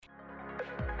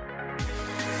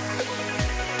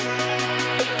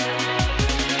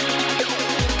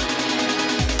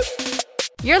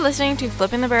You're listening to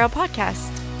Flipping the Barrel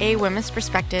podcast, a women's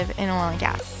perspective in oil and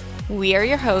gas. We are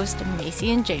your hosts,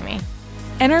 Macy and Jamie.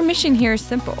 And our mission here is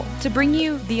simple, to bring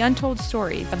you the untold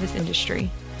stories of this industry.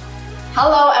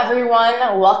 Hello,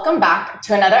 everyone. Welcome back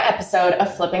to another episode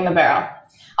of Flipping the Barrel,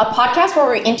 a podcast where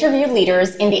we interview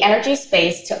leaders in the energy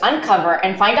space to uncover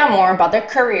and find out more about their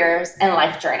careers and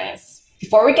life journeys.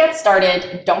 Before we get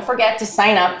started, don't forget to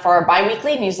sign up for our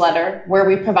bi-weekly newsletter where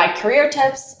we provide career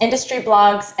tips, industry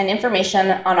blogs, and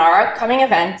information on our upcoming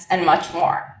events and much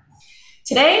more.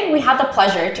 Today, we have the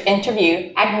pleasure to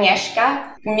interview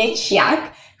Agnieszka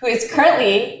Kmieciak, who is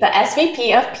currently the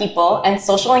SVP of People and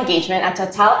Social Engagement at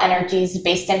TotalEnergies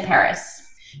based in Paris.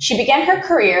 She began her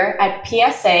career at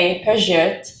PSA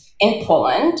Peugeot in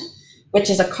Poland,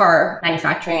 which is a car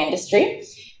manufacturing industry.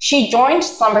 She joined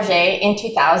Schlumberger in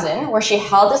 2000, where she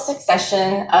held a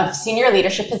succession of senior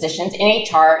leadership positions in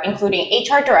HR, including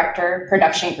HR Director,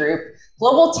 Production Group,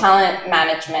 Global Talent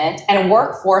Management, and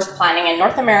Workforce Planning in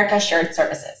North America Shared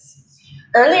Services.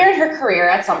 Earlier in her career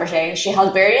at Schlumberger, she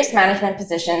held various management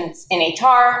positions in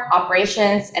HR,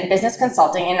 operations, and business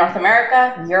consulting in North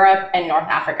America, Europe, and North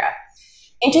Africa.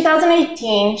 In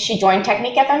 2018, she joined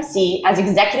Technique FMC as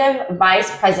Executive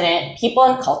Vice President, People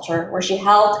and Culture, where she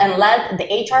held and led the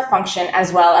HR function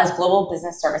as well as Global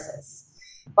Business Services.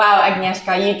 Wow,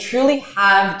 Agnieszka, you truly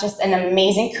have just an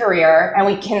amazing career, and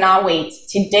we cannot wait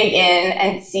to dig in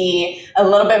and see a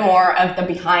little bit more of the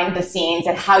behind the scenes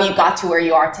and how you got to where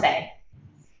you are today.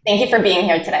 Thank you for being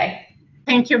here today.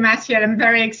 Thank you, Matthew. I'm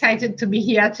very excited to be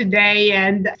here today,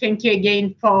 and thank you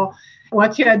again for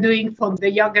what you are doing for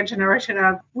the younger generation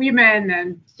of women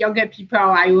and younger people.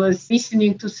 I was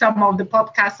listening to some of the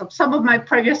podcasts of some of my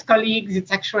previous colleagues. It's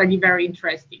actually very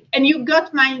interesting. And you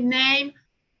got my name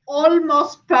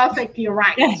almost perfectly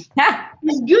right. As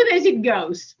good as it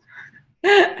goes.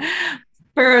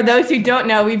 For those who don't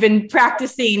know, we've been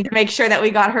practicing to make sure that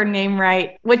we got her name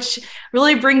right, which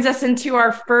really brings us into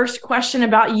our first question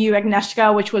about you,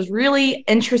 Agnieszka, which was really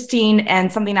interesting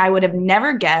and something I would have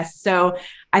never guessed. So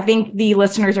I think the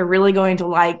listeners are really going to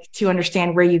like to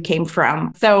understand where you came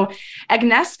from. So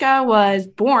Agnieszka was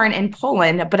born in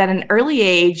Poland, but at an early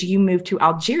age, you moved to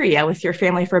Algeria with your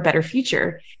family for a better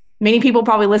future. Many people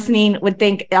probably listening would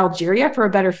think Algeria for a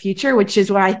better future, which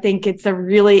is why I think it's a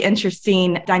really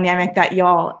interesting dynamic that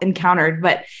y'all encountered.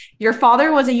 But your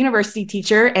father was a university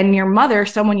teacher and your mother,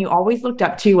 someone you always looked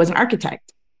up to, was an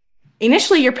architect.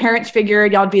 Initially, your parents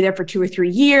figured y'all would be there for 2 or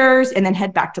 3 years and then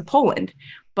head back to Poland.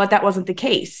 But that wasn't the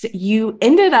case. You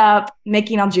ended up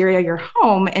making Algeria your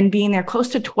home and being there close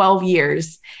to 12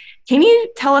 years. Can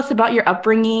you tell us about your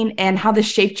upbringing and how this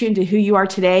shaped you into who you are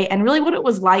today and really what it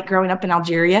was like growing up in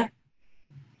Algeria?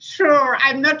 Sure.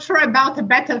 I'm not sure about a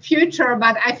better future,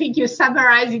 but I think you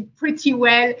summarized it pretty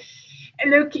well.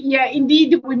 Look, yeah,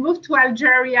 indeed, we moved to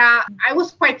Algeria. I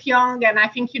was quite young, and I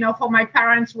think, for my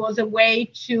parents was a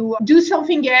way to do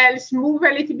something else, move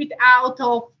a little bit out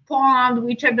of Poland,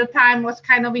 which at the time was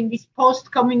kind of in this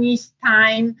post-communist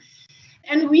time.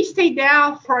 And we stayed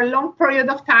there for a long period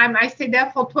of time. I stayed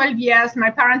there for 12 years, my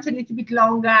parents a little bit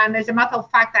longer. And as a matter of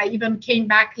fact, I even came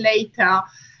back later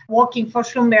working for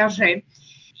Schlumberger.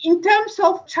 In terms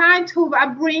of childhood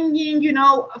upbringing,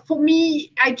 for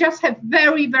me, I just have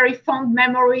very, very fond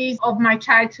memories of my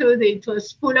childhood. It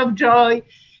was full of joy,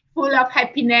 full of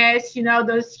happiness,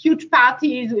 those huge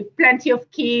parties with plenty of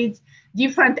kids,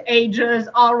 different ages,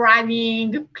 all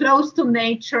running, close to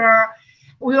nature.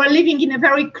 We were living in a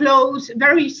very close,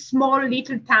 very small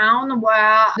little town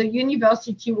where the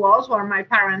university was, where my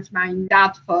parents, my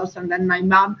dad first, and then my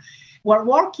mom were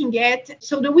working at.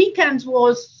 So the weekends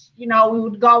was, we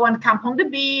would go and camp on the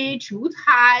beach, we would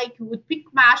hike, we would pick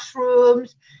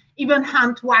mushrooms, even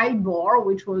hunt wild boar,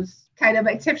 which was kind of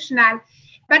exceptional.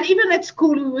 But even at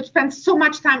school, we would spend so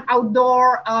much time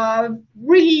outdoor,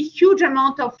 really huge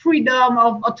amount of freedom,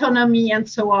 of autonomy, and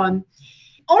so on.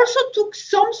 Also took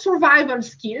some survival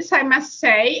skills, I must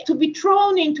say, to be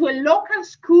thrown into a local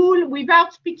school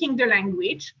without speaking the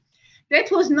language. That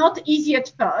was not easy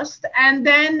at first. And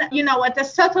then, at a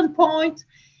certain point,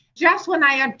 just when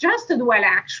I adjusted well,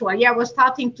 actually, I was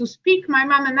starting to speak, my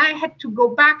mom and I had to go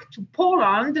back to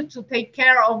Poland to take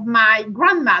care of my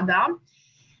grandmother.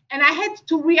 And I had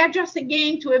to readjust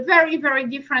again to a very, very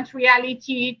different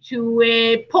reality, to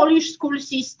a Polish school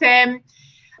system.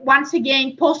 Once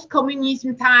again,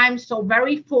 post-communism times, so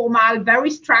very formal, very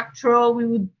structural. We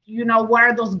would,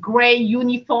 wear those gray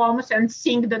uniforms and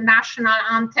sing the national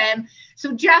anthem.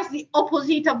 So just the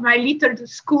opposite of my little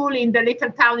school in the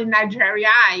little town in Nigeria.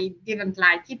 I didn't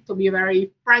like it, to be very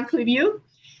frank with you.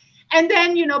 And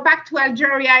then, back to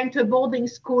Algeria into a boarding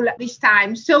school this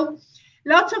time. So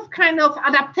lots of kind of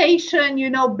adaptation,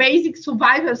 basic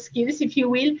survival skills, if you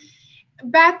will.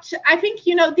 But I think,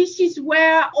 this is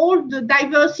where all the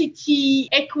diversity,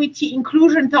 equity,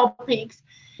 inclusion topics,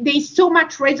 they so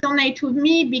much resonate with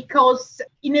me, because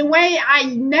in a way, I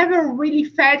never really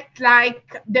felt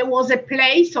like there was a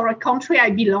place or a country I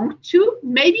belonged to.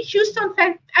 Maybe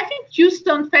I think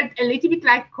Houston felt a little bit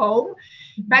like home,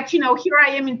 but, here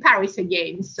I am in Paris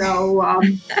again. So,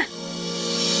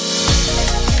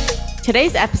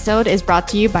 Today's episode is brought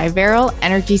to you by Viral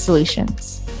Energy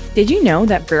Solutions. Did you know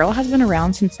that Viral has been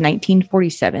around since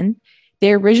 1947?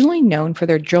 They're originally known for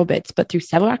their drill bits, but through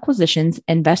several acquisitions,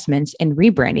 investments, and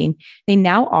rebranding, they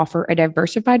now offer a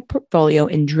diversified portfolio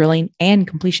in drilling and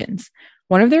completions.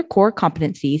 One of their core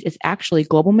competencies is actually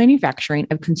global manufacturing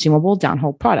of consumable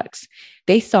downhole products.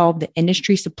 They solve the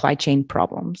industry supply chain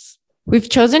problems. We've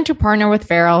chosen to partner with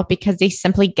Viral because they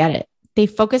simply get it. They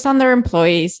focus on their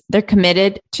employees, they're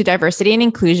committed to diversity and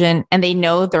inclusion, and they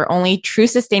know their only true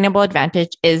sustainable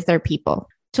advantage is their people.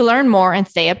 To learn more and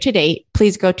stay up to date,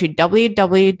 please go to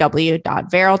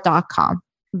www.viral.com.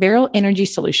 Viral Energy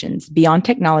Solutions, beyond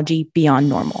technology, beyond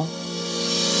normal.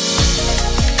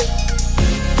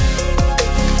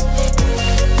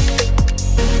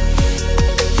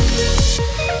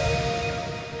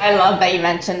 I love that you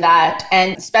mentioned that.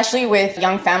 And especially with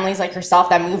young families like yourself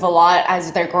that move a lot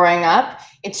as they're growing up,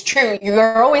 it's true.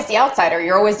 You're always the outsider.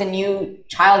 You're always the new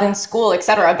child in school,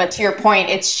 etc. But to your point,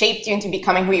 it's shaped you into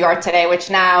becoming who you are today,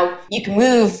 which now you can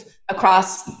move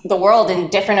across the world in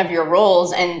different of your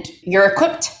roles, and you're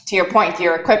equipped. To your point,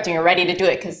 you're equipped and you're ready to do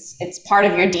it because it's part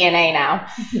of your DNA now.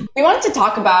 Mm-hmm. We wanted to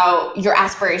talk about your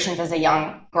aspirations as a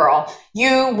young girl.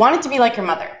 You wanted to be like your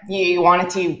mother. You wanted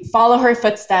to follow her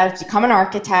footsteps, become an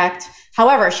architect.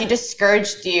 However, she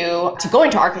discouraged you to go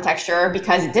into architecture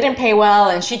because it didn't pay well,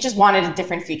 and she just wanted a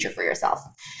different future for yourself.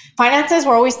 Finances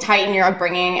were always tight in your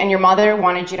upbringing, and your mother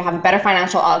wanted you to have a better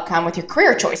financial outcome with your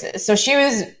career choices. So she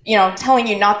was, telling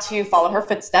you not to follow her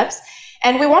footsteps.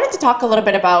 And we wanted to talk a little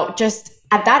bit about just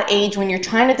at that age when you're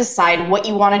trying to decide what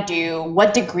you want to do,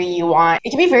 what degree you want. It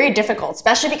can be very difficult,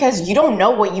 especially because you don't know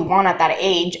what you want at that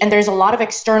age. And there's a lot of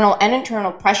external and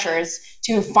internal pressures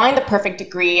to find the perfect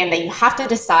degree, and that you have to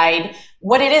decide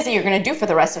what it is that you're going to do for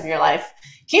the rest of your life.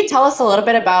 Can you tell us a little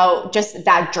bit about just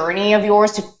that journey of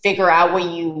yours to figure out what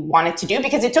you wanted to do?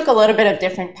 Because it took a little bit of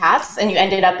different paths, and you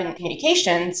ended up in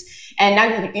communications. And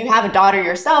now you have a daughter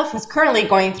yourself who's currently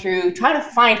going through trying to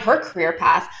find her career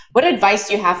path. What advice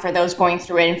do you have for those going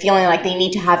through it and feeling like they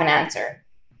need to have an answer?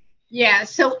 Yeah,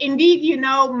 so indeed,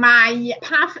 my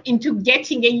path into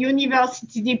getting a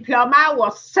university diploma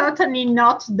was certainly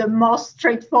not the most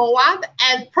straightforward,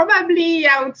 and probably,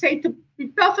 I would say, to be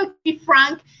perfectly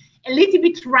frank, a little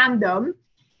bit random,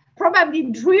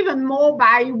 probably driven more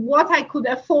by what I could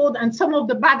afford and some of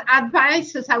the bad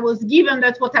advices I was given.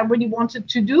 That's what I really wanted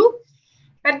to do.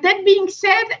 But that being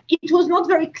said, it was not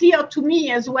very clear to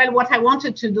me as well what I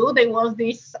wanted to do. There was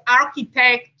this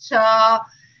architect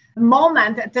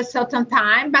moment at a certain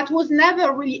time, but was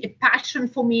never really a passion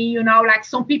for me. Like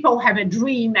some people have a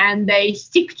dream and they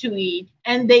stick to it,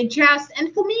 and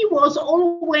for me it was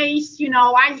always,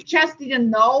 I just didn't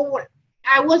know.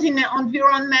 I was in an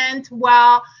environment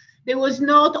where there was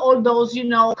not all those,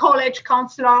 college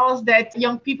counselors that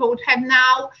young people would have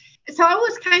now. So I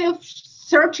was kind of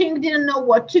searching, didn't know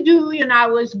what to do. I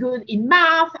was good in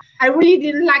math. I really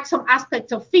didn't like some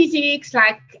aspects of physics,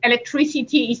 like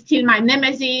electricity is still my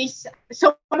nemesis.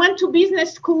 So I went to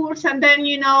business schools, and then,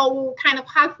 kind of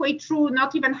halfway through,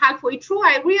 not even halfway through,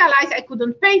 I realized I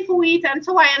couldn't pay for it. And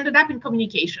so I ended up in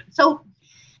communication. So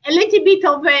a little bit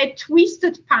of a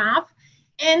twisted path.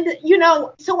 And,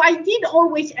 so I did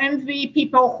always envy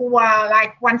people who are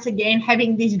like, once again,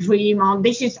 having this dream on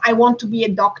I want to be a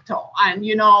doctor. And,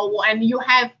 and you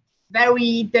have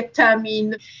very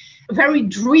determined, very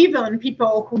driven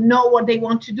people who know what they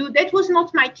want to do. That was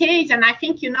not my case. And I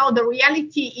think, the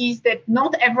reality is that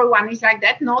not everyone is like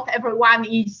that. Not everyone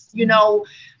is,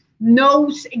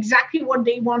 knows exactly what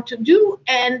they want to do,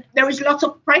 and there is lots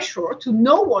of pressure to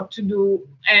know what to do,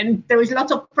 and there is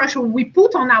lots of pressure we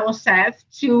put on ourselves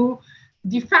to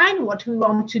define what we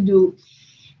want to do.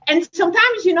 And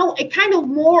sometimes, a kind of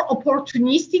more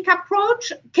opportunistic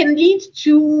approach can lead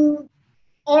to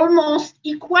almost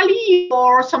equally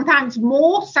or sometimes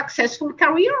more successful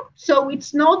career. So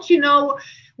it's not,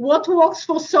 what works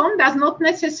for some does not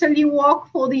necessarily work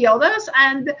for the others,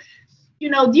 and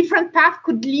different paths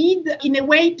could lead in a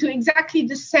way to exactly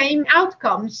the same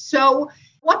outcomes. So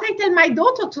what I tell my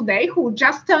daughter today, who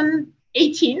just turned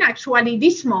 18 actually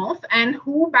this month, and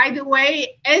who, by the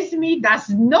way, as me, does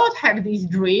not have this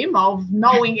dream of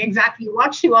knowing exactly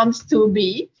what she wants to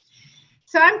be.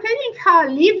 So I'm telling her,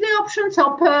 leave the options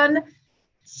open,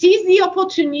 seize the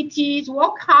opportunities,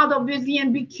 work hard, obviously,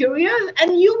 and be curious,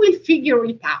 and you will figure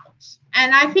it out.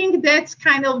 And I think that's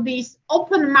kind of this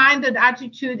open-minded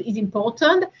attitude is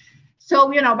important.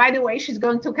 So, by the way, she's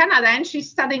going to Canada and she's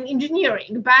studying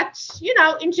engineering. But,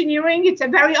 engineering, it's a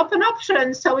very open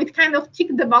option. So it kind of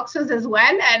ticked the boxes as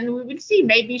well. And we will see.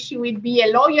 Maybe she will be a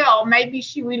lawyer or maybe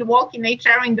she will work in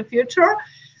HR in the future.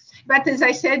 But as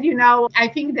I said, I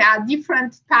think there are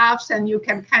different paths and you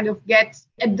can kind of get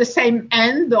at the same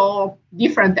end or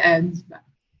different ends.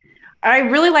 I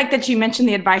really like that you mentioned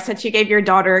the advice that you gave your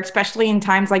daughter, especially in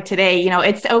times like today.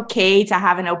 It's okay to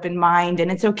have an open mind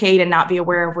and it's okay to not be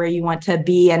aware of where you want to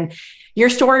be. And your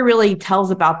story really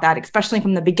tells about that, especially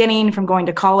from the beginning, from going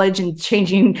to college and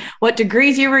changing what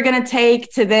degrees you were going to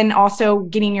take to then also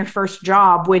getting your first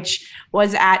job, which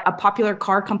was at a popular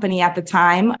car company at the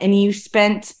time. And you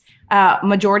spent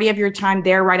majority of your time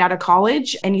there right out of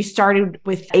college and you started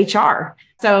with HR.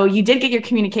 So you did get your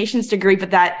communications degree,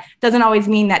 but that doesn't always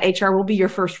mean that HR will be your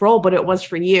first role, but it was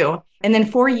for you. And then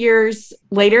 4 years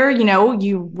later,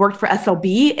 you worked for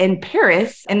SLB in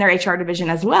Paris in their HR division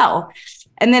as well.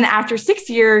 And then after 6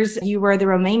 years, you were the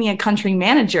Romania country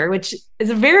manager, which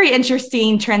is a very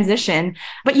interesting transition.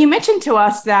 But you mentioned to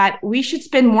us that we should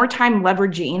spend more time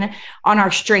leveraging on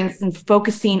our strengths and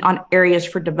focusing on areas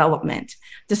for development,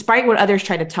 despite what others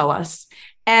try to tell us.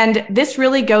 And this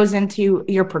really goes into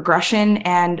your progression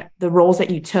and the roles that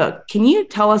you took. Can you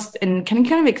tell us and can you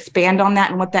kind of expand on that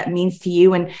and what that means to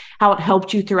you and how it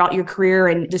helped you throughout your career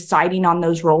and deciding on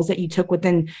those roles that you took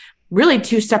within really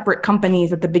two separate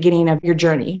companies at the beginning of your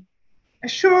journey?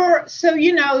 Sure. So,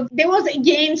 there was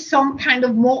again some kind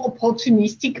of more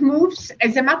opportunistic moves.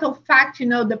 As a matter of fact,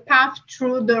 the path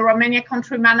through the Romania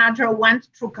country manager went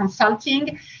through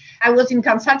consulting. I was in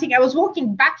consulting. I was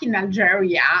working back in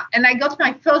Algeria and I got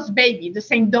my first baby, the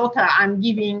same daughter I'm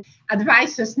giving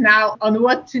advices now on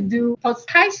what to do post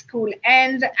high school.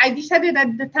 And I decided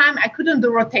at the time I couldn't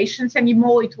do rotations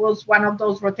anymore. It was one of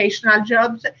those rotational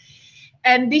jobs.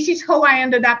 And this is how I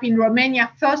ended up in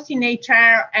Romania, first in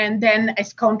HR and then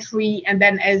as country and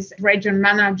then as region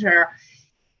manager.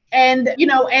 And,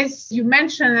 as you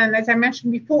mentioned, and as I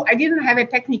mentioned before, I didn't have a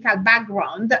technical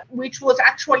background, which was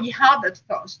actually hard at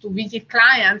first to visit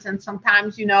clients and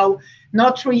sometimes,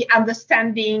 not really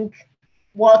understanding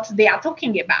what they are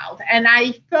talking about. And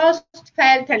I first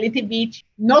felt a little bit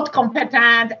not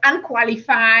competent,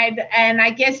 unqualified. And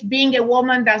I guess being a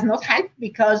woman does not help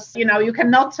because, you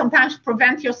cannot sometimes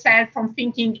prevent yourself from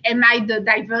thinking, am I the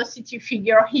diversity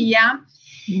figure here?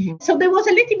 Mm-hmm. So there was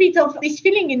a little bit of this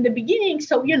feeling in the beginning.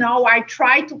 So, I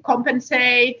tried to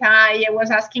compensate. I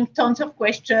was asking tons of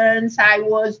questions. I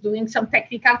was doing some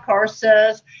technical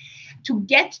courses to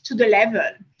get to the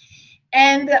level.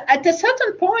 And at a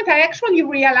certain point, I actually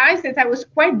realized that I was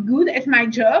quite good at my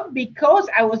job because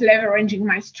I was leveraging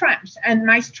my strengths. And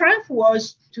my strength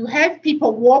was to have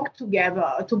people work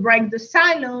together, to break the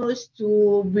silos,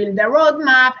 to build a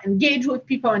roadmap, engage with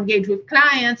people, engage with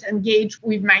clients, engage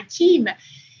with my team.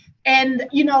 And,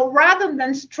 rather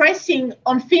than stressing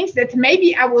on things that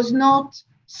maybe I was not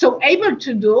so able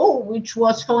to do, which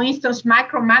was, for instance,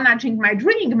 micromanaging my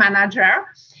drilling manager,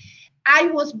 I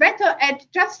was better at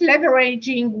just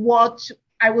leveraging what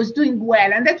I was doing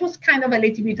well. And that was kind of a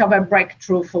little bit of a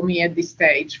breakthrough for me at this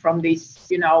stage from this,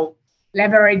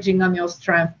 leveraging on your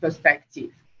strength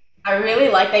perspective. I really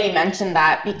like that you mentioned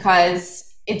that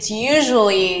because it's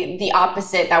usually the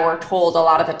opposite that we're told a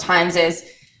lot of the times is,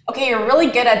 okay, you're really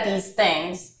good at these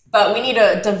things, but we need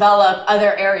to develop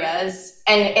other areas.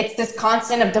 And it's this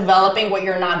constant of developing what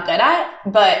you're not good at.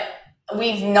 But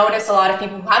we've noticed a lot of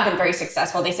people who have been very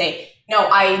successful, they say, no,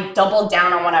 I doubled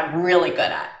down on what I'm really good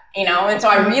at, And so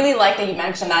I really like that you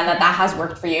mentioned that has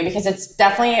worked for you because it's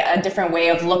definitely a different way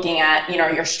of looking at,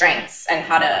 your strengths and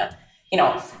how to,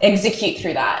 execute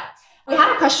through that. We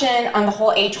had a question on the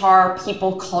whole HR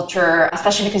people culture,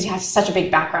 especially because you have such a big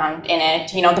background in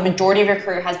it. The majority of your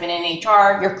career has been in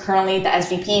HR. You're currently the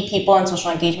SVP people and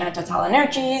social engagement at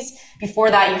TotalEnergies.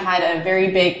 Before that, you had a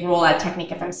very big role at Technique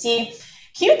FMC.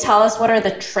 Can you tell us what are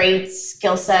the traits,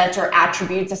 skill sets, or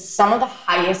attributes of some of the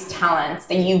highest talents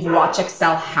that you've watched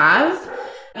Excel have?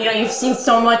 You've seen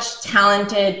so much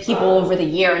talented people over the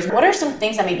years. What are some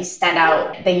things that maybe stand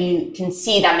out that you can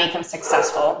see that make them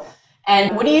successful?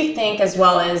 And what do you think as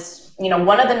well as,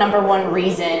 one of the number one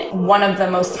reason one of the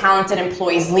most talented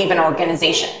employees leave an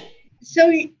organization?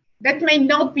 So that may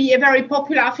not be a very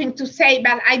popular thing to say,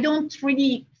 but I don't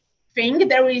really think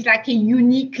there is like a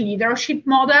unique leadership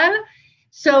model.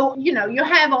 So, you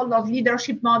have all those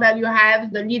leadership models, you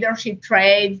have the leadership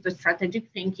traits, the strategic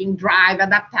thinking, drive,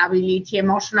 adaptability,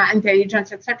 emotional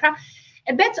intelligence, etc.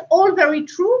 And that's all very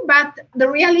true. But the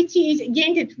reality is,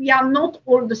 again, that we are not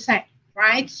all the same,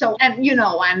 right? So,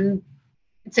 and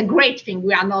it's a great thing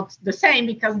we are not the same,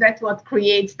 because that's what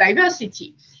creates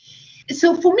diversity.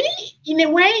 So for me, in a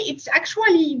way, it's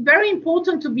actually very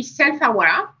important to be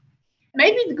self-aware.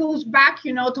 Maybe it goes back,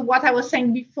 to what I was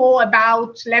saying before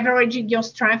about leveraging your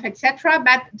strength, etc.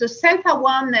 But the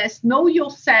self-awareness, know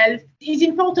yourself, is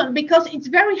important, because it's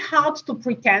very hard to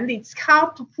pretend. It's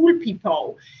hard to fool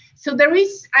people. So there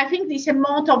is, I think, this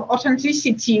amount of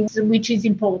authenticity, which is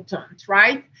important,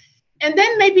 right? And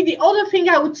then maybe the other thing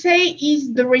I would say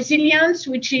is the resilience,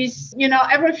 which is,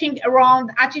 everything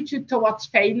around attitude towards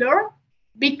failure,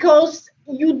 because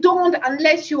you don't,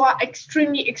 unless you are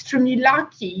extremely, extremely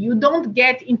lucky, you don't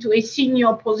get into a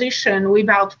senior position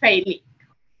without failing,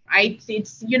 right?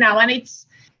 It's, and it's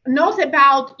not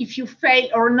about if you fail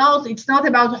or not. It's not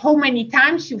about how many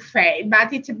times you fail,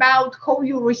 but it's about how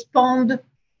you respond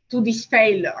to this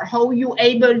failure, how you're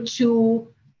able to,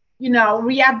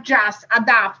 readjust,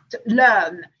 adapt,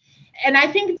 learn. And I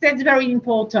think that's very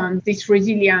important, this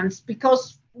resilience,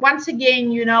 because once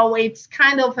again, it's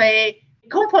kind of a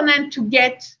component to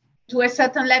get to a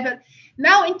certain level.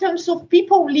 Now, in terms of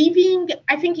people leaving,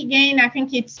 I think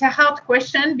it's a hard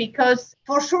question, because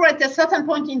for sure at a certain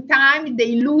point in time,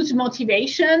 they lose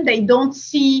motivation. They don't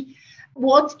see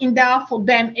what's in there for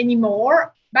them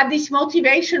anymore. But this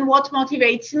motivation, what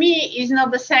motivates me is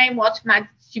not the same what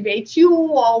motivates you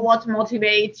or what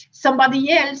motivates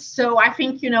somebody else. So I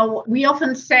think, we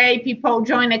often say people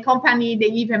join a company,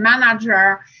 they leave a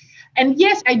manager. And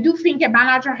yes, I do think a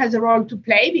manager has a role to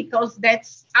play, because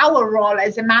that's our role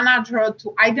as a manager,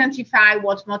 to identify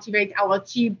what motivates our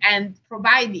team and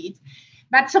provide it.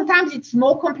 But sometimes it's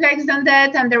more complex than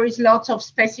that, and there is lots of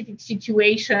specific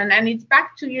situation. And it's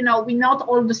back to, we're not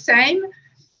all the same.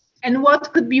 And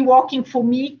what could be working for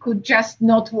me could just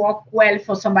not work well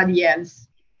for somebody else.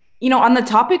 On the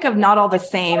topic of not all the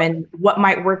same, and what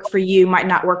might work for you might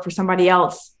not work for somebody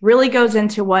else, really goes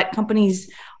into what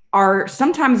companies are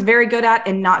sometimes very good at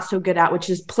and not so good at, which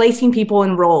is placing people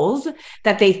in roles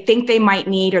that they think they might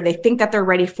need, or they think that they're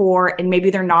ready for, and maybe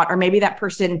they're not, or maybe that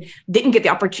person didn't get the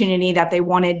opportunity that they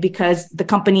wanted because the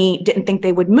company didn't think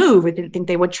they would move or didn't think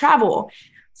they would travel.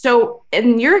 So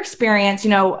in your experience,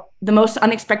 the most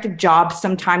unexpected jobs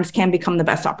sometimes can become the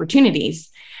best opportunities.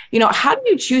 How do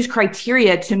you choose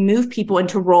criteria to move people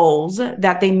into roles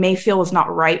that they may feel is not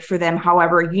right for them?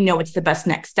 However, it's the best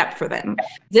next step for them.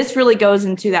 This really goes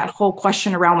into that whole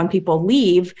question around when people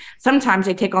leave. Sometimes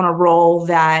they take on a role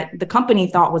that the company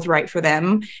thought was right for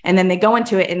them, and then they go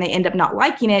into it and they end up not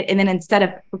liking it. And then instead of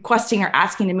requesting or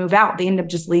asking to move out, they end up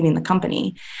just leaving the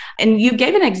company. And you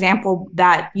gave an example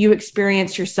that you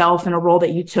experienced yourself in a role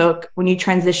that you took when you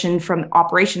transitioned from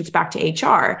operations back to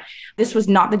HR. This was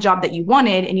not the job that you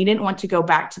wanted, and you didn't want to go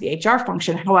back to the HR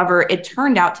function. However, it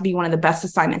turned out to be one of the best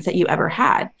assignments that you ever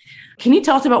had. Can you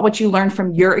tell us about what you learned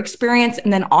from your experience,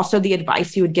 and then also the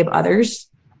advice you would give others?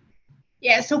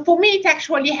 Yeah, so for me, it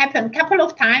actually happened a couple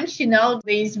of times,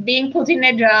 this being put in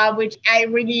a job, which I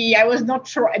was not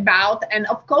sure about. And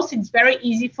of course, it's very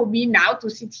easy for me now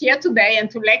to sit here today and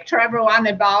to lecture everyone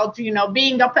about,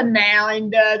 being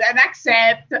open-minded and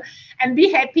accept and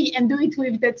be happy and do it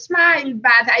with that smile.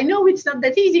 But I know it's not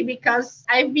that easy, because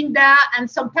I've been there, and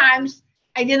sometimes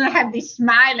I didn't have this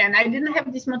smile and I didn't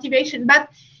have this motivation. But,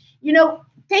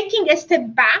 taking a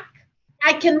step back,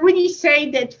 I can really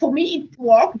say that for me, it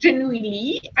worked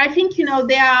genuinely. I think,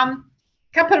 there are a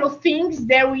couple of things.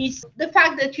 There is the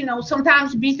fact that,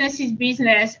 sometimes business is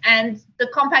business, and the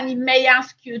company may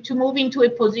ask you to move into a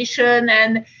position,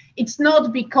 and it's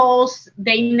not because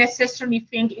they necessarily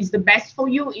think is the best for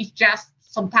you. It's just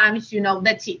sometimes,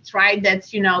 that's it, right? That's,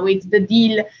 it's the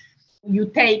deal you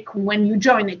take when you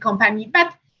join a company.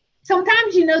 But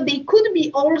sometimes, they could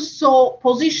be also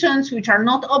positions which are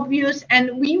not obvious,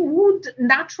 and we would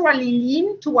naturally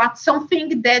lean towards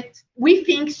something that we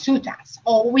think suits us,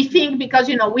 or we think because,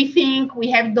 we think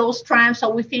we have those strengths,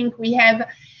 or we think we have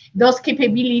those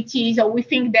capabilities, or we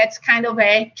think that's kind of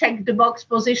a check the box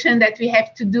position that we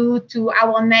have to do to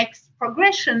our next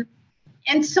progression.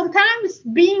 And sometimes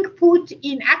being put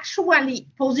in actually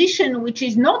position which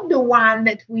is not the one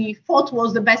that we thought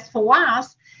was the best for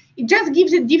us it just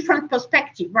gives a different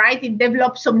perspective, right? It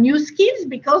develops some new skills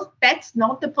because that's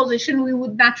not the position we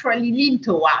would naturally lean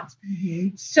towards.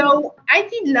 So I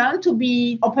did learn to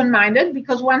be open-minded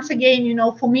because once again,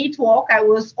 for me to work, I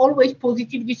was always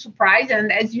positively surprised.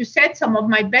 And as you said, some of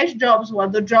my best jobs were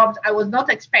the jobs I was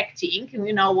not expecting,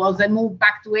 was a move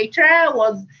back to HR,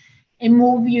 was a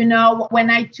move, when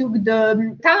I took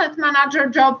the talent manager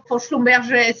job for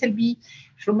Schlumberger SLB,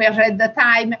 Schlumberger at the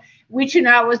time, which,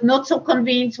 I was not so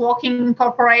convinced working in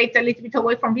corporate, a little bit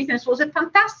away from business, was a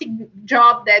fantastic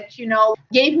job that,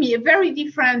 gave me a very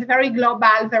different, very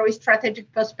global, very strategic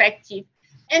perspective.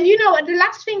 And, the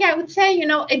last thing I would say,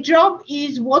 a job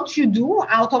is what you do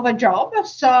out of a job.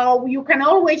 So you can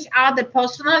always add a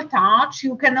personal touch.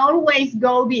 You can always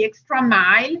go the extra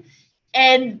mile.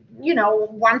 And,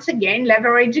 once again,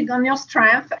 leveraging on your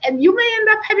strength. And you may end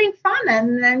up having fun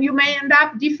and you may end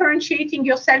up differentiating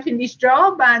yourself in this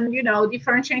job and,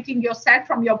 differentiating yourself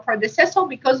from your predecessor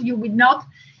because you would not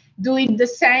do it the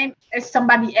same as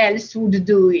somebody else would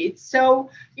do it. So,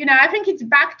 I think it's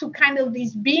back to kind of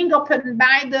this being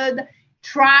open-minded,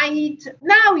 try it.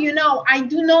 Now,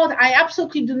 I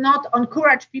absolutely do not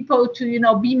encourage people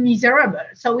to, be miserable.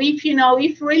 So if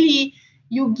really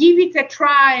you give it a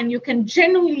try and you can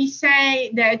genuinely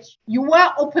say that you were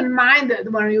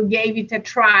open-minded when you gave it a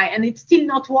try and it's still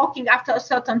not working after a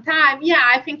certain time,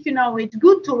 I think, it's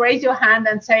good to raise your hand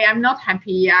and say, I'm not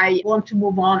happy, I want to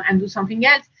move on and do something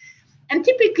else. And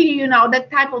typically,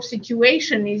 that type of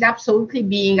situation is absolutely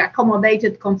being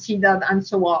accommodated, considered, and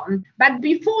so on. But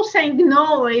before saying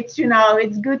no, it's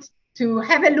good to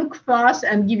have a look first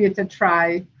and give it a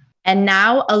try. And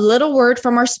now a little word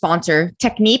from our sponsor,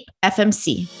 Technip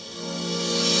FMC.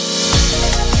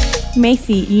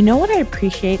 Macy, what I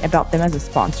appreciate about them as a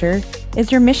sponsor is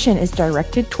their mission is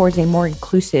directed towards a more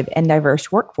inclusive and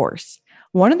diverse workforce.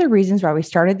 One of the reasons why we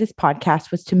started this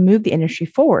podcast was to move the industry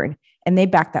forward, and they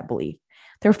back that belief.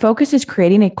 Their focus is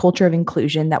creating a culture of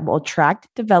inclusion that will attract,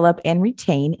 develop, and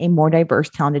retain a more diverse,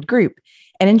 talented group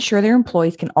and ensure their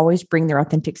employees can always bring their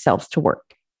authentic selves to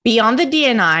work. Beyond the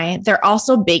D&I, they're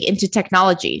also big into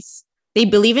technologies. They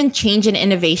believe in change and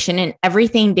innovation in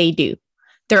everything they do.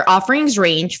 Their offerings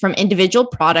range from individual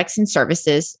products and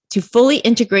services to fully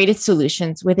integrated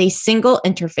solutions with a single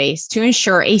interface to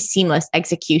ensure a seamless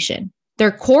execution.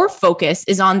 Their core focus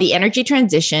is on the energy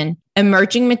transition,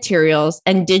 emerging materials,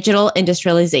 and digital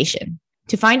industrialization.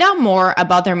 To find out more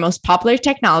about their most popular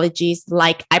technologies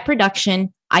like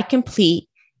iProduction, iComplete,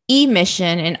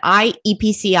 eMission, and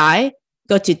iEPCI,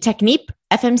 go to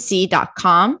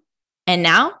technipfmc.com. And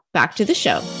now back to the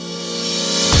show.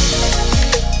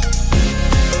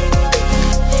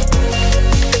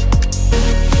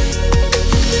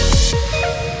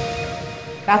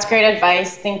 That's great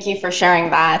advice. Thank you for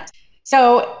sharing that.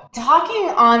 So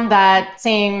talking on that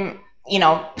same,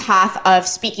 path of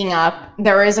speaking up,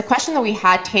 there is a question that we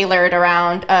had tailored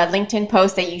around a LinkedIn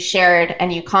post that you shared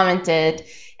and you commented.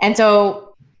 And so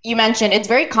you mentioned it's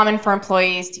very common for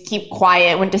employees to keep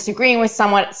quiet when disagreeing with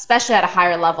someone, especially at a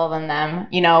higher level than them.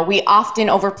 We often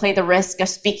overplay the risk of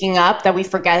speaking up that we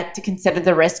forget to consider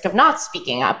the risk of not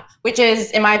speaking up, which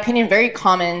is, in my opinion, very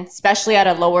common, especially at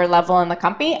a lower level in the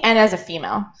company and as a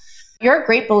female. You're a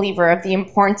great believer of the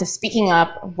importance of speaking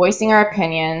up, voicing our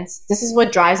opinions. This is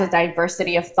what drives a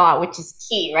diversity of thought, which is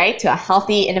key, right, to a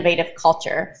healthy, innovative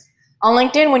culture. On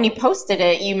LinkedIn, when you posted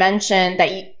it, you mentioned that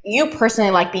you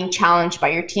personally like being challenged by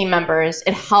your team members.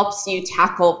 It helps you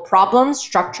tackle problems,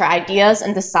 structure ideas,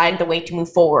 and decide the way to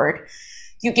move forward.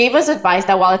 You gave us advice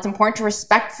that while it's important to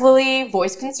respectfully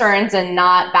voice concerns and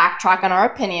not backtrack on our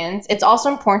opinions, it's also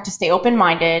important to stay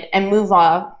open-minded and move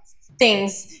on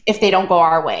things if they don't go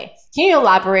our way. Can you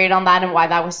elaborate on that and why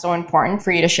that was so important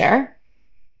for you to share?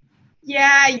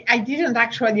 Yeah, I didn't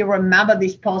actually remember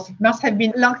this post. It must have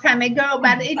been a long time ago,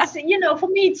 but it's, for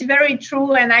me, it's very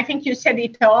true. And I think you said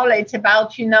it all. It's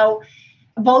about,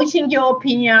 voicing your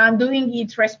opinion, doing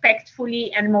it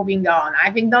respectfully and moving on.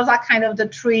 I think those are kind of the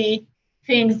three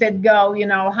things that go,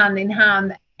 hand in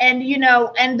hand. And,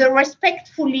 and the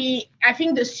respectfully, I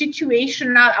think the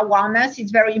situational awareness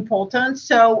is very important.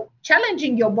 So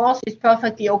challenging your boss is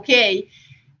perfectly okay.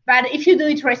 But if you do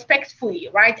it respectfully,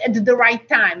 right, at the right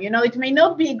time, it may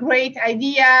not be a great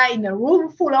idea in a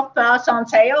room full of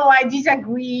persons, say, oh, I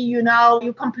disagree,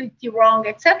 you're completely wrong,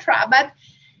 etc. But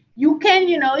you can,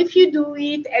 if you do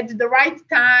it at the right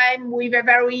time with a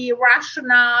very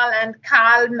rational and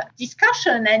calm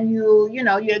discussion and you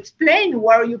explain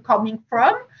where you're coming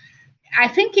from, I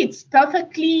think it's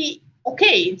perfectly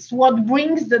okay. It's what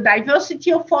brings the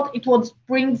diversity of thought. It what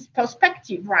brings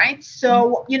perspective, right?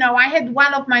 So, I had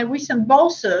one of my recent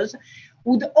bosses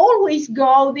would always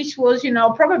go, this was,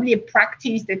 probably a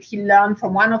practice that he learned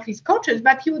from one of his coaches,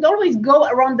 but he would always go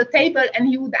around the table and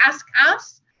he would ask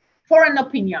us for an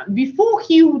opinion before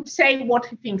he would say what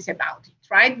he thinks about it,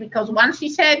 right? Because once he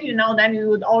said, then we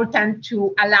would all tend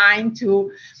to align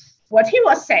to what he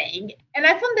was saying. And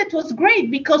I found that was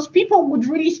great because people would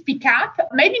really speak up,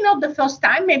 maybe not the first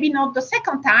time, maybe not the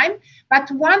second time, but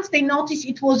once they noticed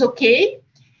it was okay,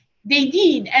 they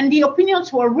did. And the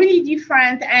opinions were really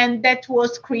different, and that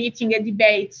was creating a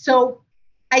debate. So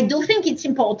I do think it's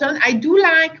important. I do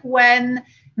like when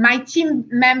my team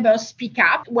members speak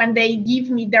up, when they give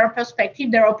me their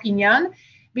perspective, their opinion,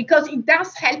 because it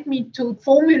does help me to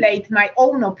formulate my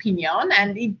own opinion.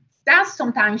 And it does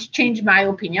sometimes change my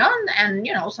opinion and,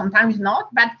 sometimes not.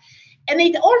 And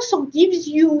it also gives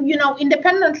you,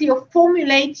 independently of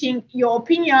formulating your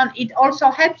opinion, it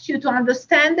also helps you to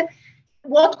understand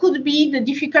what could be the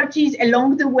difficulties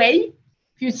along the way.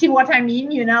 If you see what I mean,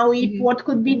 what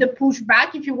could be the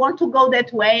pushback if you want to go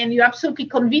that way and you're absolutely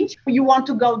convinced you want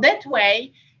to go that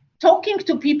way. Talking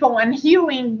to people and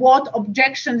hearing what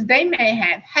objections they may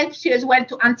have helps you as well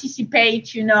to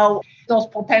anticipate, those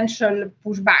potential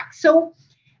pushbacks. So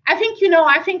I think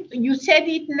you said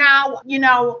it now,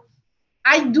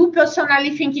 I do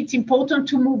personally think it's important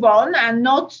to move on and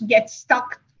not get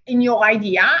stuck in your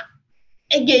idea.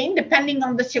 Again, depending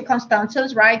on the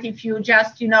circumstances, right? If you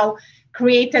just,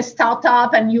 create a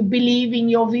startup and you believe in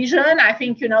your vision, I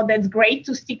think, that's great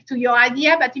to stick to your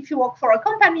idea. But if you work for a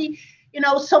company,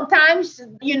 sometimes,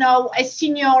 as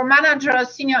senior managers,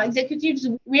 senior executives,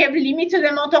 we have limited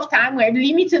amount of time, we have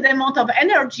limited amount of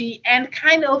energy, and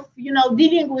kind of,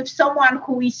 dealing with someone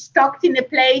who is stuck in a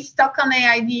place, stuck on an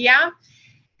idea,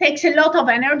 takes a lot of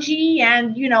energy,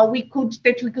 and we could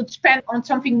spend on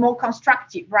something more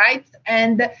constructive, right?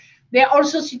 And there are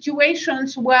also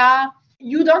situations where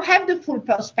you don't have the full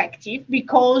perspective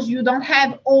because you don't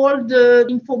have all the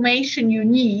information you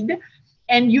need,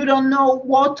 and you don't know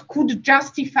what could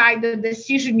justify the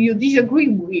decision you disagree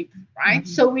with, right? Mm-hmm.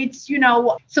 So it's,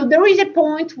 so there is a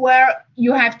point where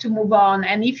you have to move on.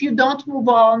 And if you don't move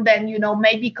on, then,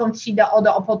 maybe consider other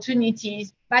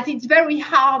opportunities. But it's very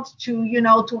hard to,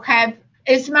 to have,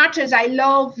 as much as I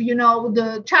love,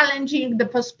 the challenging, the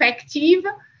perspective,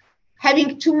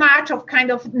 having too much of kind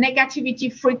of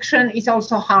negativity friction is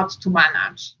also hard to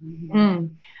manage. Mm.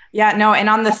 Yeah, no. And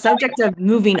on the subject of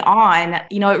moving on,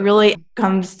 it really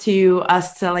comes to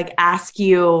us to ask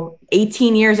you,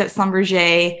 18 years at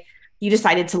Schlumberger, you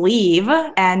decided to leave.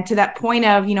 And to that point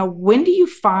of, when do you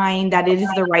find that it is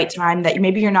the right time, that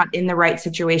maybe you're not in the right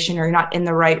situation or you're not in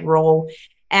the right role?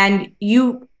 And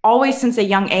you always, since a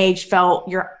young age, felt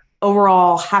your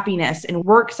overall happiness and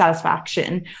work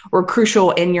satisfaction were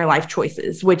crucial in your life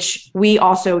choices, which we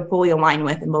also fully align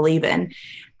with and believe in.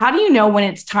 How do you know when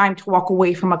it's time to walk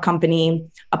away from a company,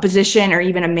 a position, or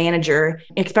even a manager,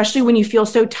 especially when you feel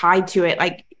so tied to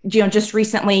it? Just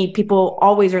recently, people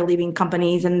always are leaving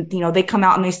companies and, they come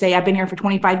out and they say, I've been here for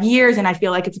 25 years and I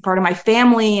feel like it's a part of my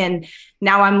family. And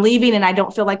now I'm leaving and I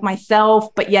don't feel like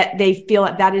myself, but yet they feel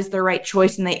that is the right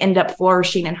choice and they end up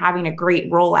flourishing and having a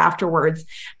great role afterwards.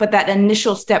 But that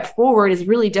initial step forward is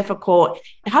really difficult.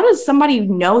 How does somebody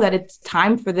know that it's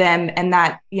time for them and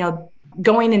that,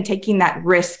 going and taking that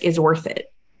risk is worth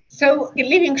it? So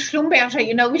leaving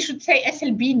Schlumberger, we should say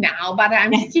SLB now, but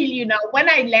I'm still, when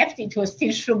I left, it was still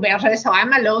Schlumberger. So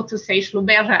I'm allowed to say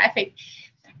Schlumberger. I think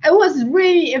it was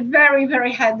really a very,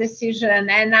 very hard decision.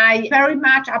 And I very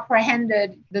much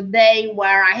apprehended the day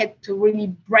where I had to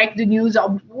really break the news.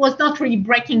 Or was not really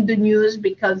breaking the news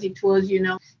because it was,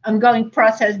 ongoing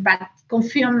process, but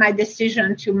confirmed my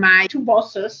decision to my two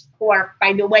bosses, who are,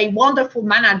 by the way, wonderful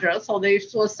managers. So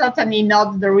this was certainly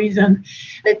not the reason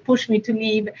that pushed me to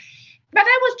leave. But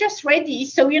I was just ready.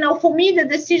 So, for me, the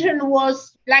decision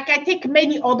was like I take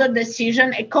many other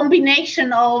decisions, a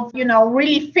combination of,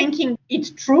 really thinking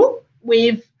it through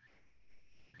with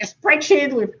a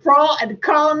spreadsheet with pros and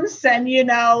cons and,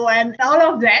 and all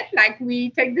of that. Like we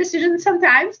take decisions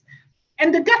sometimes.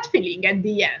 And the gut feeling at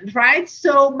the end, right?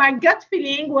 So my gut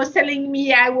feeling was telling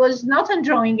me I was not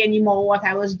enjoying anymore what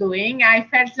I was doing. I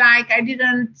felt like I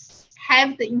didn't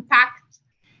have the impact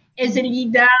as a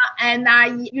leader, and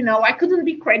I couldn't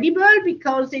be credible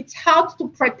because it's hard to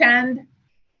pretend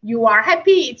you are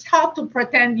happy. It's hard to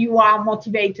pretend you are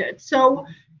motivated. So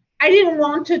I didn't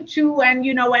want to,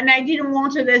 and I didn't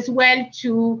want it as well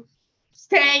to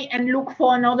stay and look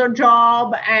for another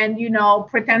job and,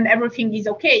 pretend everything is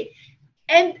okay.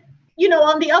 And,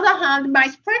 on the other hand, my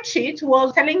spreadsheet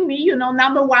was telling me,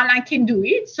 number one, I can do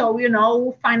it. So,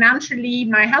 financially,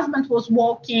 my husband was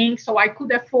working, so I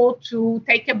could afford to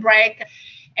take a break.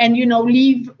 and,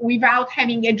 leave without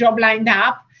having a job lined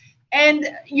up. And,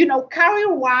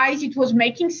 career-wise, it was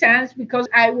making sense because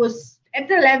I was at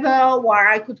the level where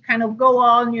I could kind of go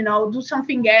on, do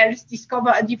something else,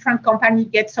 discover a different company,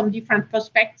 get some different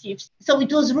perspectives. So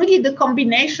it was really the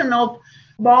combination of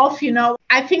both.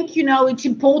 I think, it's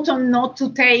important not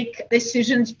to take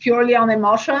decisions purely on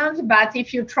emotions, but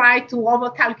if you try to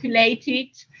overcalculate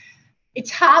it, it's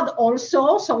hard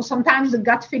also. So sometimes the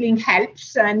gut feeling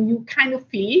helps, and you kind of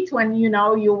feel it when,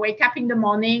 you wake up in the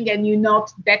morning and you're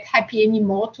not that happy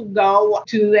anymore to go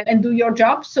to and do your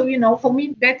job. So, for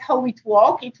me, that's how it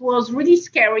worked. It was really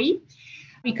scary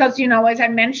because, as I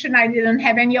mentioned, I didn't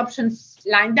have any options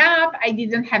lined up. I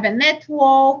didn't have a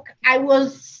network. I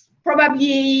was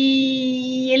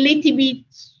probably a little bit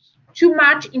too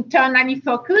much internally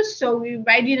focused. So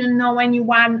I didn't know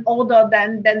anyone other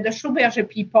than the Schlumberger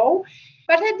people.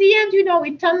 But at the end,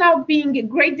 it turned out being a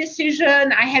great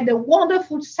decision. I had a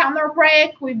wonderful summer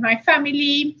break with my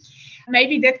family.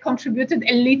 Maybe that contributed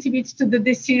a little bit to the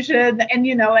decision. And,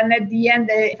 and at the end,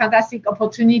 a fantastic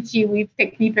opportunity with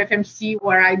Technip FMC,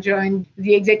 where I joined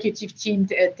the executive team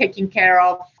taking care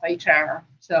of HR.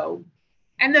 So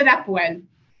ended up well.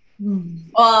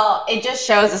 Well, it just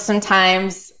shows us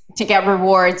sometimes to get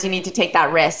rewards, you need to take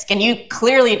that risk. And you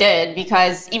clearly did,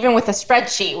 because even with a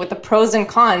spreadsheet, with the pros and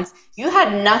cons, you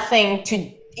had nothing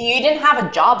you didn't have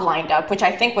a job lined up, which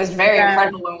I think was very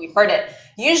incredible when we heard it.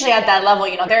 Usually at that level,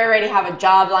 they already have a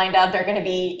job lined up. They're going to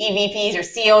be EVPs or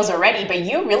CEOs already, but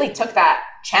you really took that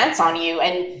chance on you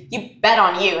and you bet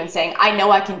on you and saying, I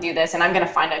know I can do this and I'm going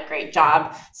to find a great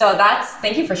job. So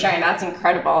thank you for sharing. That's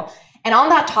incredible. And on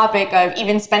that topic of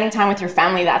even spending time with your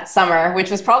family that summer, which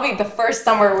was probably the first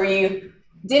summer where you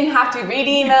didn't have to read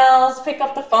emails, pick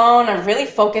up the phone, or really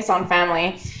focus on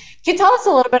family. Can you tell us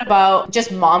a little bit about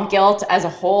just mom guilt as a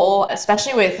whole,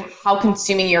 especially with how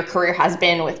consuming your career has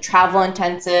been with travel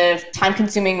intensive, time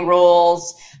consuming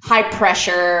roles, high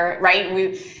pressure,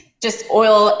 right? Just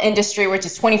oil industry, which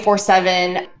is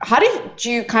 24/7. How did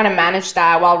you kind of manage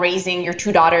that while raising your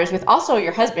two daughters with also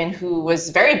your husband, who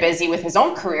was very busy with his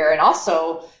own career and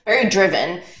also very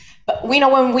driven? But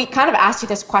when we kind of asked you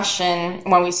this question,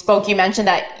 when we spoke, you mentioned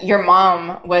that your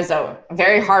mom was a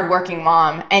very hardworking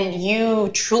mom and you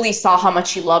truly saw how much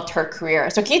she loved her career.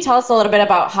 So can you tell us a little bit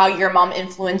about how your mom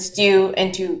influenced you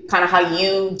into kind of how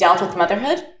you dealt with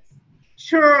motherhood?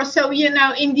 Sure. So,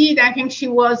 indeed, I think she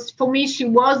was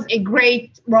a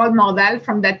great role model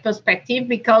from that perspective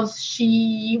because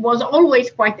she was always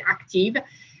quite active.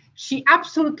 She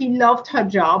absolutely loved her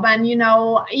job. And,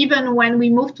 even when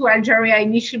we moved to Algeria,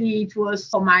 initially it was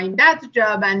for my dad's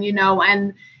job. And,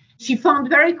 and she found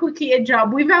very quickly a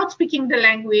job without speaking the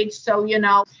language. So,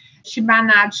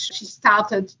 she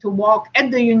started to work at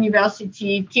the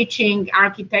university teaching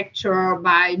architecture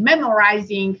by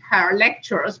memorizing her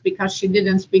lectures because she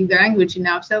didn't speak the language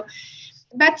enough.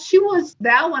 But she was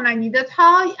there when I needed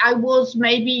her. I was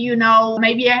maybe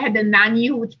I had a nanny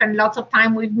who would spend lots of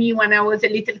time with me when I was a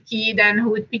little kid and who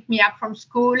would pick me up from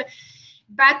school.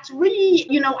 But really,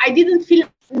 I didn't feel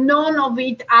none of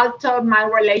it altered my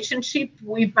relationship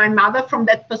with my mother from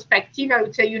that perspective. I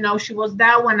would say, she was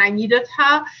there when I needed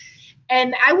her.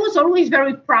 And I was always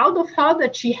very proud of her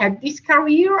that she had this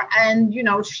career. And,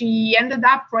 she ended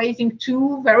up raising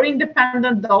two very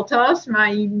independent daughters.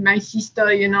 My sister,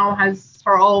 has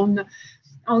her own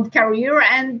career.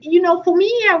 And, for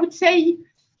me, I would say,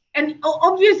 and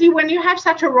obviously when you have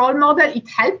such a role model, it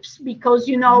helps because,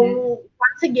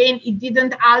 once again, it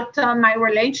didn't alter my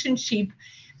relationship.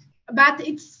 But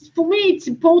for me, it's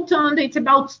important. It's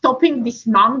about stopping this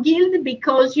mom guilt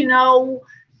because,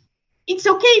 it's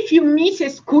okay if you miss a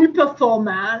school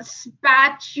performance,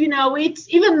 but, it's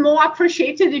even more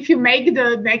appreciated if you make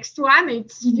the next one.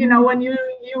 It's, when you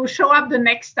show up the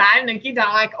next time, the kids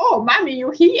are like, oh, mommy,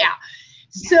 you're here.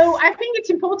 So I think it's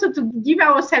important to give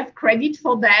ourselves credit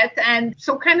for that. And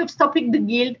so kind of stopping the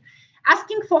guilt.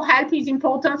 Asking for help is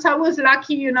important. So I was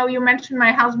lucky, you mentioned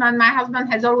my husband. My husband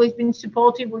has always been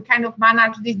supportive. We kind of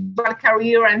managed this dual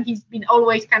career and he's been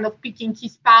always kind of picking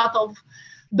his part of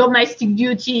domestic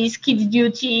duties, kids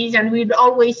duties, and we'd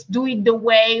always do it the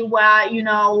way where,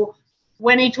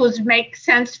 when it was make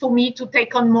sense for me to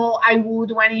take on more, I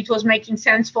would. When it was making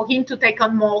sense for him to take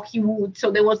on more, he would. So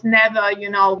there was never,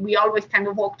 we always kind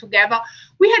of worked together.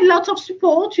 We had lots of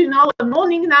support, a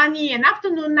morning nanny, an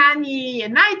afternoon nanny, a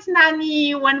night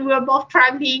nanny when we were both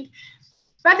traveling.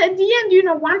 But at the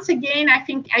end, once again, I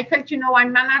think I felt, I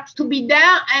managed to be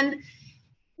there. And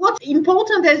what's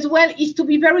important as well is to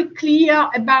be very clear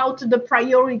about the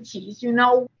priorities.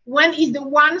 When is the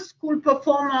one school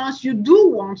performance you do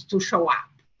want to show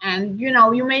up? And,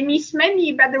 you may miss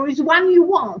many, but there is one you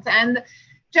want. And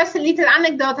just a little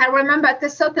anecdote, I remember at a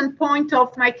certain point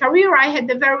of my career, I had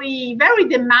a very, very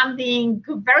demanding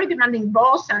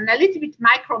boss and a little bit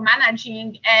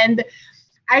micromanaging. And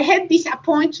I had this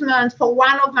appointment for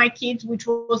one of my kids, which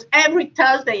was every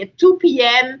Thursday at 2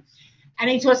 p.m. And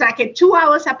it was like a 2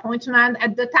 hours appointment.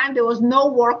 At the time, there was no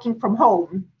working from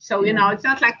home. So, it's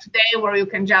not like today where you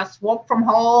can just work from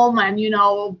home and,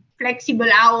 flexible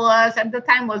hours. At the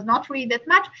time was not really that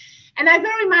much. And I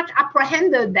very much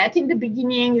apprehended that in the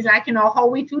beginning is like,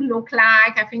 how it would look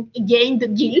like. I think, again, the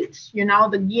guilt,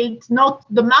 not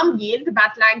the mom guilt,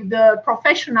 but like the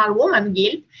professional woman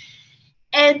guilt.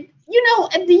 And,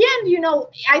 at the end,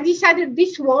 I decided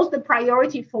this was the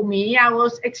priority for me. I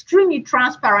was extremely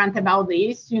transparent about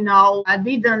this. I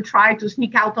didn't try to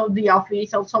sneak out of the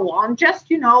office or so on. Just,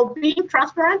 being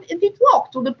transparent. And it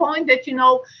worked to the point that,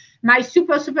 my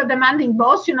super demanding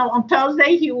boss, on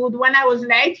Thursday, when I was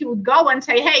late, he would go and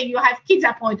say, hey, you have kids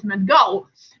appointment, go,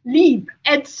 leave.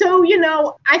 And so,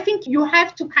 I think you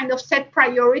have to kind of set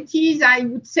priorities. I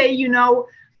would say,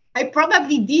 I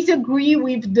probably disagree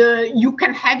with you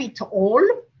can have it all,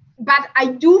 but I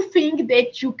do think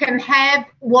that you can have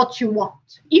what you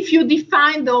want if you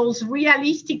define those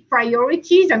realistic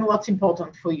priorities and what's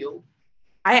important for you.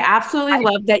 I absolutely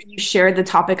love that you shared the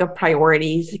topic of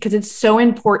priorities because it's so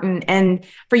important. And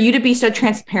for you to be so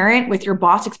transparent with your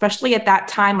boss, especially at that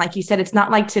time, like you said, it's not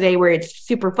like today where it's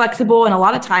super flexible. And a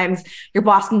lot of times your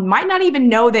boss might not even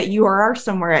know that you are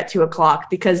somewhere at 2:00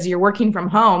 because you're working from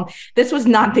home. This was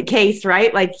not the case,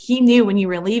 right? Like he knew when you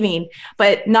were leaving,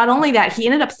 but not only that, he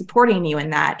ended up supporting you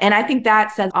in that. And I think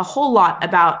that says a whole lot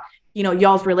about,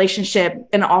 y'all's relationship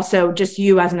and also just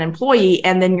you as an employee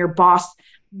and then your boss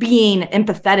being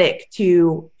empathetic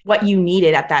to what you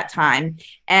needed at that time.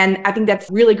 And I think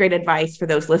that's really great advice for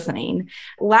those listening.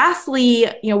 Lastly,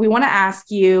 we want to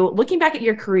ask you, looking back at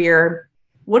your career,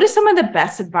 what is some of the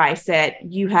best advice that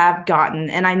you have gotten?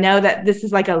 And I know that this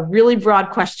is like a really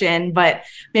broad question, but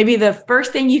maybe the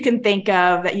first thing you can think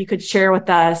of that you could share with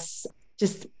us,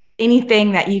 just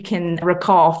anything that you can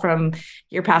recall from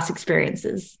your past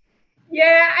experiences.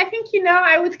 Yeah, I think,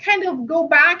 I would kind of go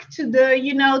back to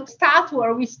the, start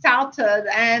where we started.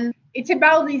 And it's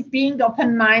about this being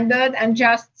open-minded and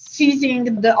just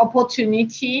seizing the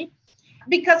opportunity.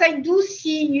 Because I do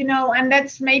see, and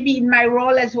that's maybe in my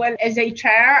role as well as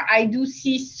HR, I do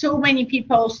see so many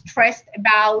people stressed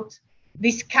about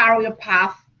this career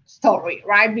path story,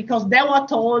 right? Because they were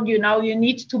told, you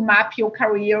need to map your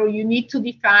career, you need to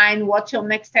define what's your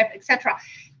next step, etc.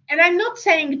 And I'm not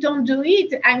saying don't do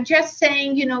it. I'm just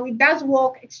saying, it does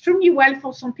work extremely well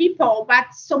for some people, but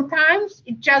sometimes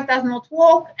it just does not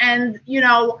work. And,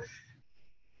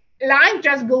 life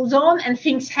just goes on and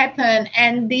things happen.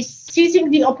 And this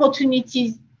seizing the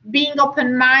opportunities, being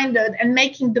open-minded and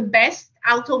making the best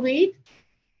out of it,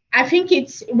 I think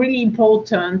it's really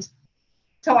important.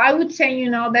 So I would say,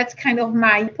 that's kind of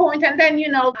my point. And then,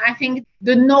 I think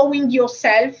the knowing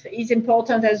yourself is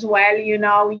important as well.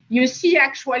 You see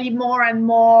actually more and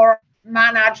more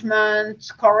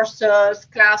management courses,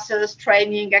 classes,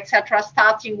 training, etc.,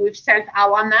 starting with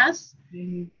self-awareness.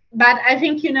 Mm-hmm. But I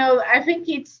think, I think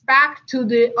it's back to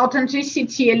the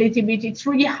authenticity a little bit. It's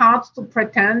really hard to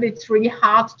pretend. It's really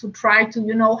hard to try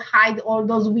to, hide all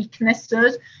those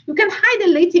weaknesses. You can hide a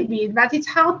little bit, but it's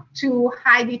hard to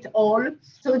hide it all.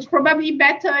 So it's probably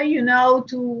better,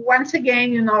 to once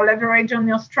again, leverage on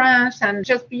your strengths and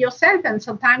just be yourself. And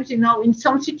sometimes, in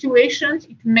some situations,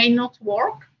 it may not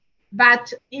work.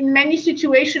 But in many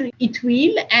situations, it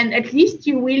will, and at least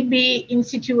you will be in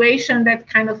situations that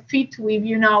kind of fit with,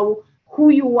 who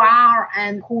you are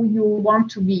and who you want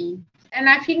to be. And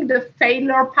I think the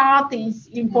failure part is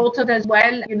important as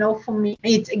well. For me,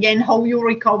 it's again, how you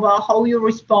recover, how you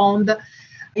respond.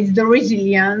 It's the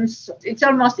resilience. It's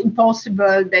almost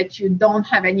impossible that you don't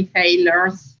have any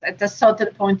failures at a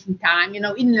certain point in time,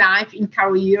 in life, in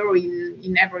career,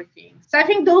 in everything. So I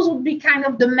think those would be kind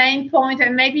of the main point.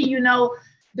 And maybe,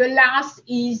 the last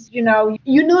is, you're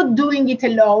not doing it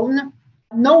alone.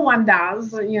 No one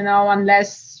does,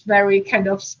 unless very kind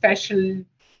of special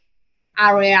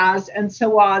areas and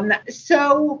so on.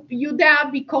 So you're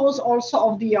there because also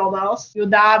of the others. You're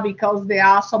there because there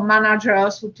are some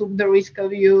managers who took the risk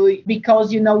of you,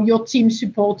 because, your team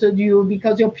supported you,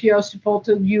 because your peers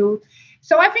supported you.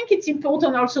 So I think it's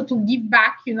important also to give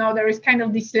back. There is kind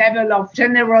of this level of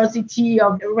generosity,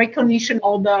 of recognition,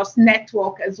 others,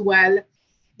 network as well.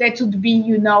 That would be,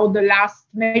 the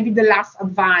last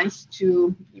advice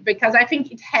because I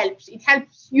think it helps. It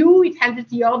helps you, it helps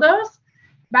the others,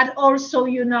 but also,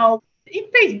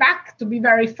 It pays back, to be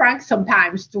very frank,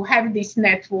 sometimes to have this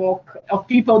network of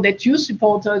people that you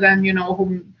supported and,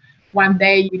 whom one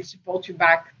day will support you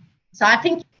back. So I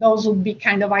think those would be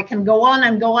kind of, I can go on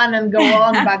and go on and go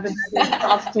on, but then it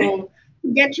starts to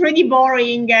get really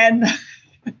boring and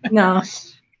No.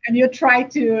 and I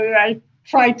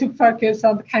try to focus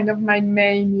on kind of my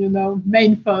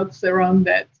main thoughts around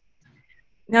that.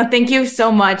 No, thank you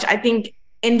so much. I think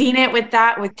ending it with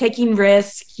that, with taking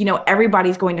risks,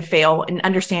 everybody's going to fail, and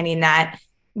understanding that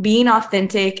being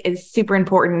authentic is super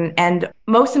important. And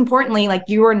most importantly, like,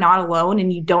 you are not alone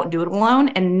and you don't do it alone,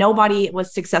 and nobody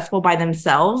was successful by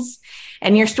themselves.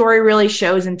 And your story really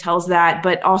shows and tells that.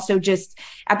 But also, just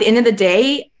at the end of the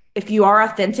day, if you are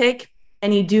authentic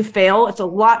and you do fail, it's a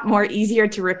lot more easier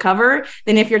to recover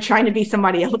than if you're trying to be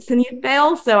somebody else and you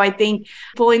fail. So I think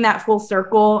pulling that full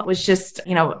circle was just,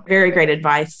 very great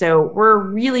advice. So we're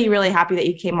really, really happy that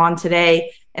you came on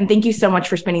today. And thank you so much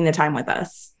for spending the time with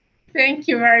us. Thank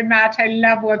you very much. I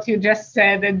love what you just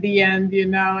said at the end,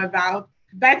 about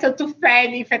better to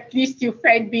fail if at least you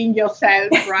fail being yourself,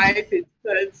 right?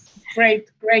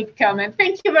 It's great comment.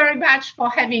 Thank you very much for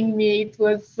having me. It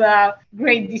was a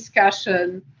great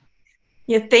discussion.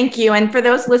 Yeah, thank you. And for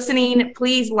those listening,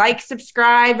 please like,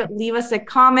 subscribe, leave us a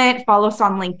comment, follow us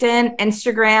on LinkedIn,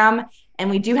 Instagram, and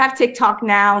we do have TikTok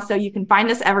now, so you can find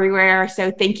us everywhere.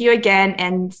 So thank you again,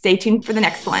 and stay tuned for the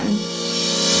next one.